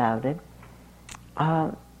talked about it,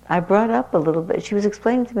 I brought up a little bit. She was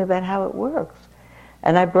explaining to me about how it works.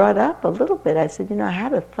 And I brought up a little bit. I said, I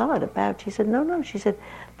had a thought about. She said, no. She said,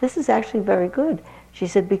 this is actually very good. She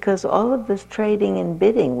said, because all of this trading and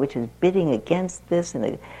bidding, which is bidding against this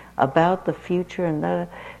and about the future and that,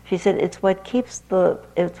 she said, it's what keeps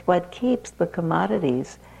the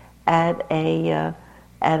commodities at a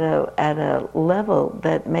level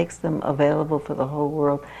that makes them available for the whole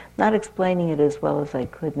world. Not explaining it as well as I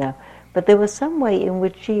could now, but there was some way in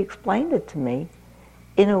which she explained it to me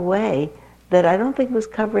in a way that I don't think was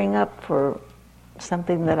covering up for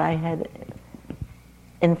something that I had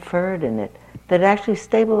inferred in it, that actually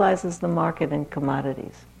stabilizes the market in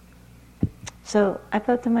commodities. So I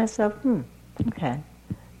thought to myself, okay,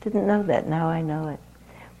 didn't know that, now I know it.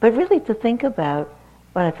 But really to think about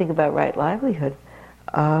when I think about right livelihood,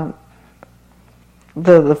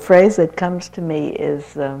 the phrase that comes to me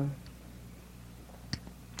is, I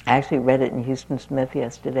actually read it in Houston Smith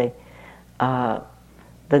yesterday,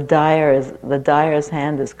 the dyer's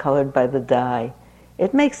hand is colored by the dye.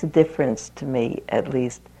 It makes a difference to me, at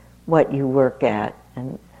least, what you work at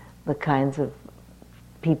and the kinds of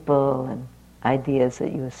people and ideas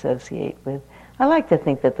that you associate with. I like to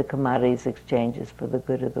think that the commodities exchange is for the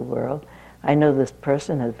good of the world. I know this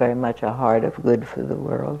person has very much a heart of good for the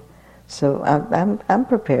world, so I'm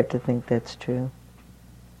prepared to think that's true.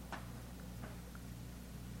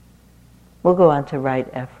 We'll go on to right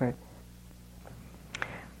effort.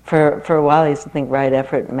 For a while, I used to think right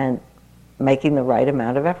effort meant making the right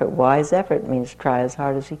amount of effort. Wise effort means try as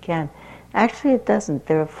hard as you can. Actually, it doesn't.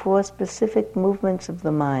 There are 4 specific movements of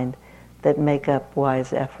the mind that make up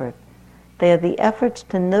wise effort. They are the efforts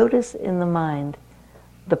to notice in the mind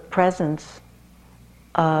the presence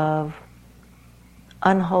of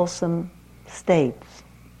unwholesome states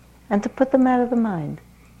and to put them out of the mind,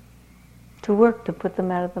 to work to put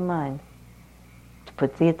them out of the mind, to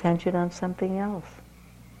put the attention on something else,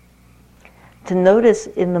 to notice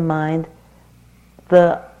in the mind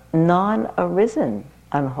the non-arisen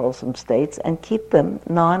unwholesome states and keep them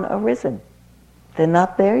non-arisen. They're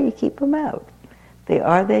not there, you keep them out. They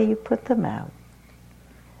are there, you put them out.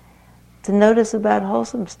 To notice about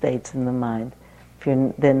wholesome states in the mind.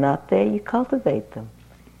 If they're not there, you cultivate them.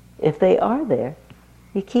 If they are there,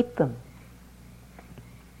 you keep them.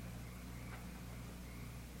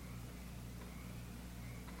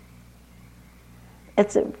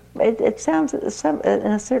 It sounds in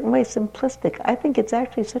a certain way simplistic. I think it's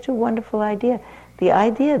actually such a wonderful idea. The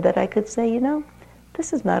idea that I could say,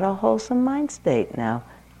 this is not a wholesome mind state now.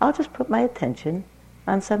 I'll just put my attention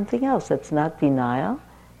on something else. It's not denial.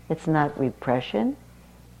 It's not repression.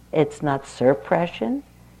 It's not suppression.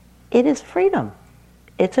 It is freedom.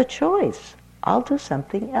 It's a choice. I'll do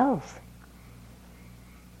something else.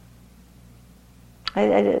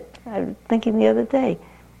 I was thinking the other day,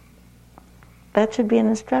 that should be an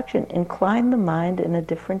instruction. Incline the mind in a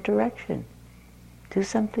different direction. Do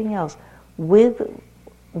something else. With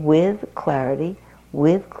clarity,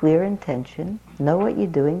 with clear intention. Know what you're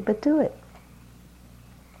doing, but do it.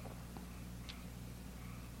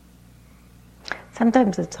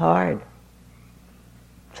 Sometimes it's hard.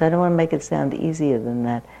 So I don't want to make it sound easier than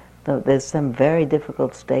that. Though there's some very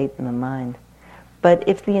difficult state in the mind. But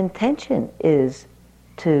if the intention is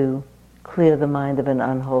to clear the mind of an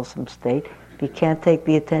unwholesome state, if you can't take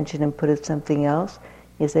the attention and put it something else,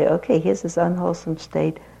 you say, okay, here's this unwholesome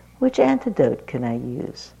state. Which antidote can I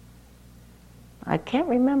use? I can't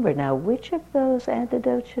remember now. Which of those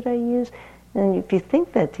antidotes should I use? And if you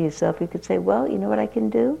think that to yourself, you could say, well, you know what I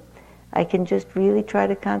can do? I can just really try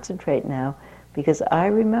to concentrate now, because I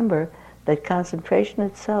remember that concentration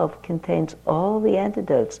itself contains all the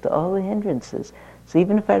antidotes to all the hindrances. So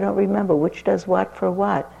even if I don't remember which does what for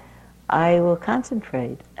what, I will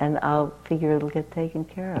concentrate and I'll figure it'll get taken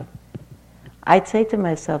care of. I'd say to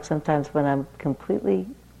myself sometimes when I'm completely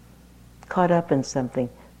caught up in something,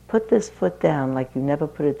 put this foot down like you never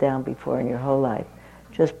put it down before in your whole life.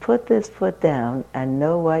 Just put this foot down and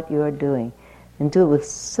know what you're doing. And do it with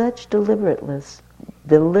such deliberateness,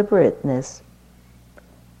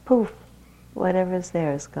 poof, whatever's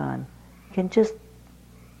there is gone. You can just,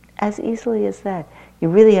 as easily as that. You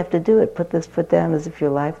really have to do it. Put this foot down as if your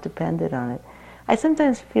life depended on it. I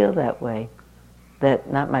sometimes feel that way,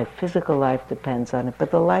 that not my physical life depends on it, but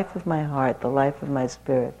the life of my heart, the life of my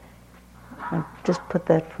spirit. And just put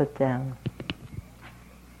that foot down.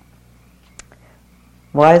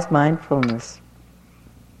 Wise mindfulness.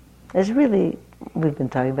 We've been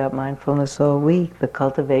talking about mindfulness all week, the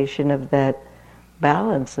cultivation of that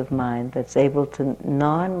balance of mind that's able to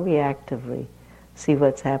non-reactively see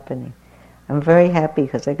what's happening. I'm very happy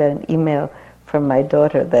because I got an email from my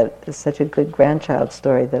daughter that is such a good grandchild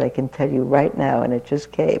story that I can tell you right now, and it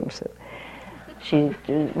just came. So she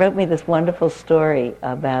wrote me this wonderful story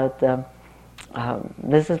about,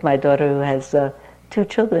 this is my daughter who has 2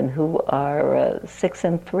 children who are 6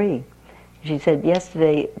 and 3. She said,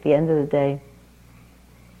 yesterday, at the end of the day,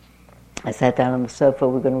 I sat down on the sofa,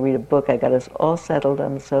 we were going to read a book. I got us all settled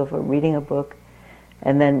on the sofa, reading a book.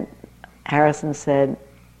 And then Harrison said,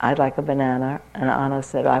 I'd like a banana. And Anna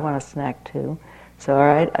said, I want a snack too. So all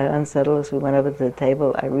right, I unsettled us. We went over to the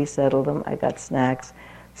table. I resettled them. I got snacks.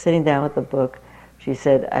 Sitting down with the book, she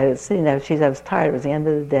said, I was sitting there. She said, I was tired. It was the end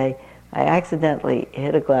of the day. I accidentally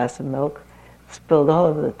hit a glass of milk, spilled all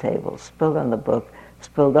over the table, spilled on the book,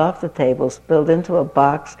 spilled off the table, spilled into a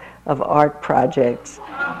box of art projects.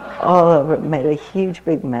 all over, made a huge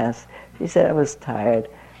big mess. She said, I was tired.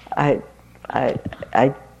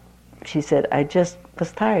 She said, I just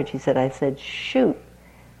was tired. She said, I said, shoot.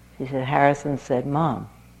 She said, Harrison said, Mom,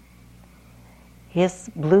 here's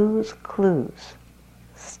Blue's clues.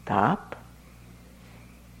 Stop,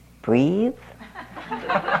 breathe,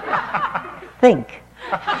 think.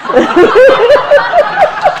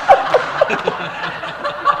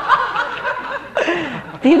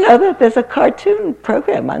 Do you know that there's a cartoon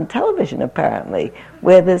program on television, apparently,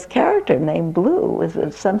 where this character named Blue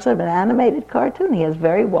is some sort of an animated cartoon. He has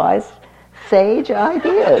very wise, sage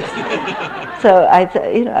ideas. So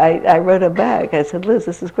I wrote her back. I said, Liz,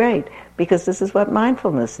 this is great, because this is what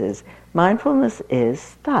mindfulness is. Mindfulness is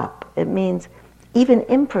stop. It means even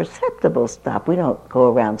imperceptible stop. We don't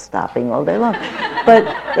go around stopping all day long. But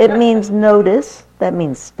it means notice. That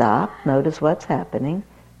means stop. Notice what's happening.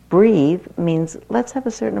 Breathe means let's have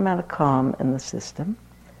a certain amount of calm in the system.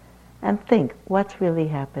 And think, what's really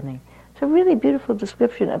happening? It's a really beautiful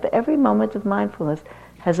description of every moment of mindfulness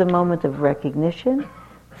has a moment of recognition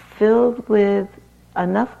filled with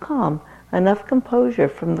enough calm, enough composure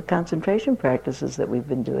from the concentration practices that we've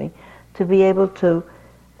been doing to be able to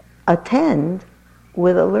attend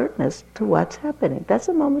with alertness to what's happening. That's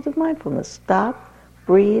a moment of mindfulness. Stop,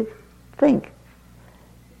 breathe, think.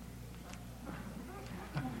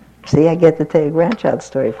 See, I get to tell you a grandchild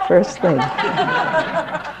story first thing.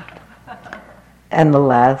 And the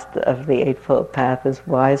last of the Eightfold Path is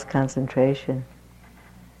wise concentration.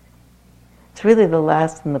 It's really the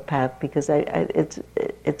last in the path because it's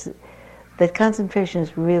that concentration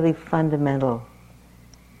is really fundamental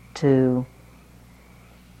to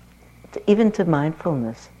even to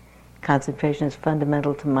mindfulness. Concentration is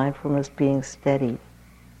fundamental to mindfulness being steady.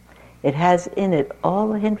 It has in it all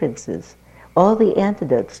the hindrances, all the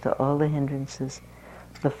antidotes to all the hindrances.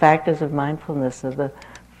 The factors of mindfulness are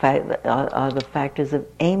the factors of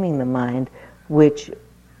aiming the mind, which,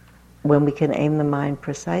 when we can aim the mind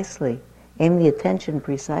precisely, aim the attention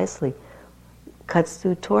precisely, cuts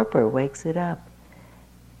through torpor, wakes it up.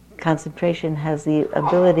 Concentration has the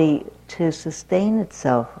ability to sustain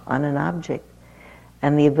itself on an object,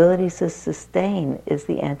 and the ability to sustain is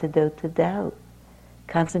the antidote to doubt.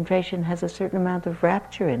 Concentration has a certain amount of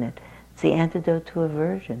rapture in it. It's the antidote to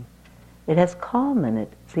aversion. It has calm in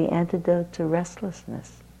it. It's the antidote to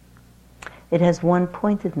restlessness. It has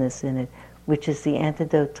one-pointedness in it, which is the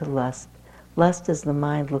antidote to lust. Lust is the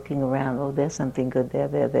mind looking around. Oh, there's something good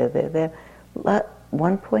there.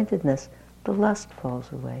 One-pointedness, the lust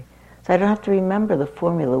falls away. So I don't have to remember the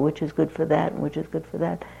formula, which is good for that and which is good for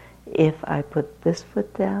that. If I put this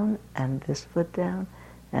foot down and this foot down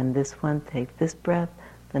and this one, take this breath,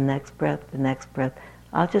 the next breath, the next breath,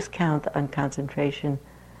 I'll just count on concentration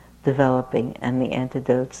developing and the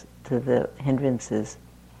antidotes to the hindrances,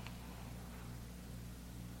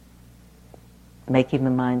 making the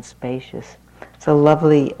mind spacious. It's a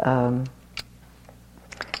lovely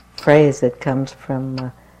phrase that comes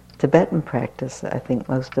from Tibetan practice, I think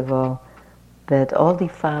most of all, that all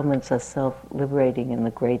defilements are self-liberating in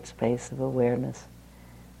the great space of awareness.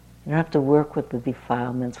 You don't have to work with the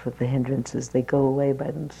defilements, with the hindrances. They go away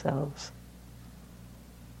by themselves.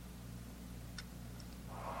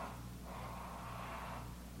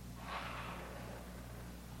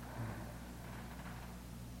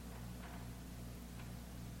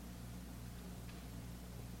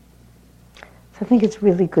 I think it's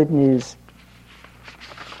really good news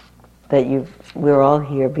that we're all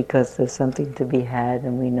here because there's something to be had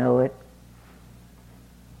and we know it.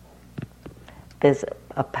 There's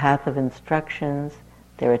a path of instructions,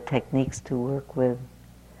 there are techniques to work with.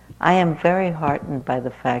 I am very heartened by the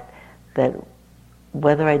fact that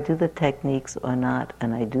whether I do the techniques or not,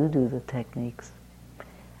 and I do the techniques,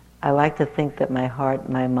 I like to think that my heart and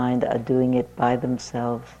my mind are doing it by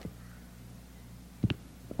themselves,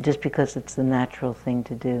 just because it's the natural thing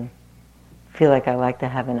to do. I feel like I like to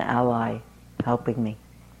have an ally helping me.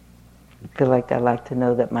 I feel like I like to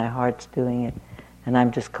know that my heart's doing it and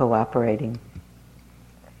I'm just cooperating.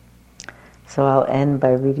 So I'll end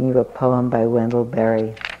by reading you a poem by Wendell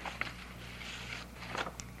Berry.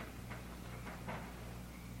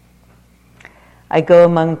 I go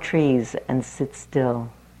among trees and sit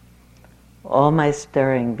still. All my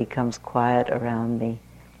stirring becomes quiet around me,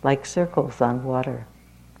 like circles on water.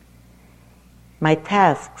 My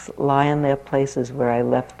tasks lie in their places where I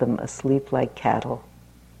left them asleep like cattle.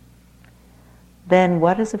 Then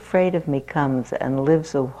what is afraid of me comes and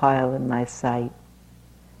lives a while in my sight.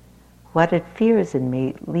 What it fears in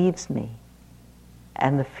me leaves me,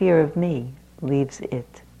 and the fear of me leaves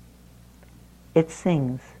it. It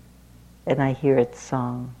sings, and I hear its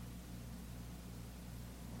song.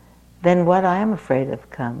 then what I am afraid of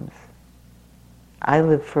comes. I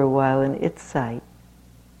live for a while in its sight.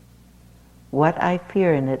 What I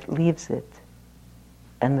fear in it leaves it,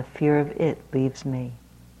 and the fear of it leaves me.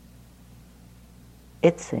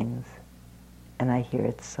 It sings, and I hear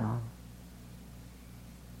its song.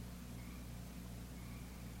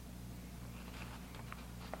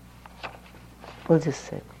 We'll just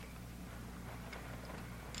sit.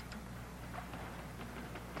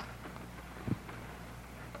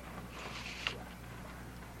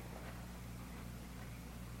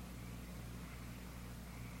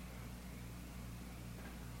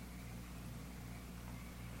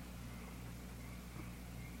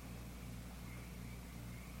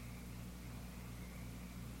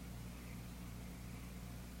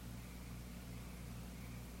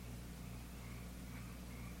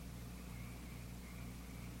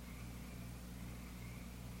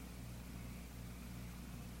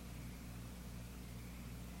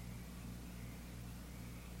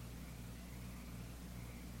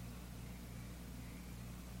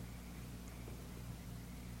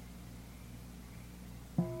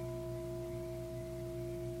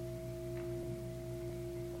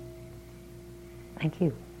 Thank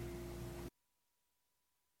you.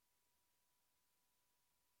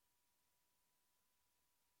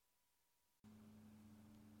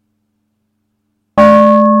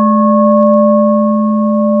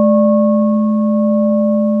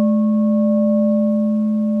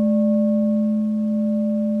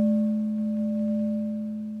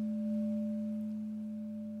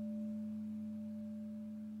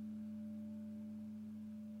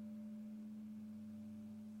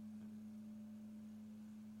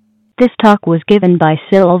 This talk was given by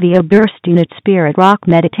Sylvia Boorstein at Spirit Rock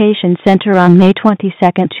Meditation Center on May 22,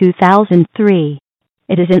 2003.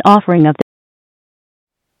 It is an offering of the...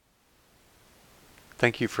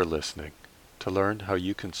 Thank you for listening. To learn how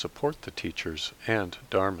you can support the teachers and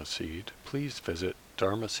Dharma Seed, please visit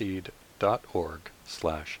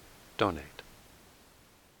dharmaseed.org/donate.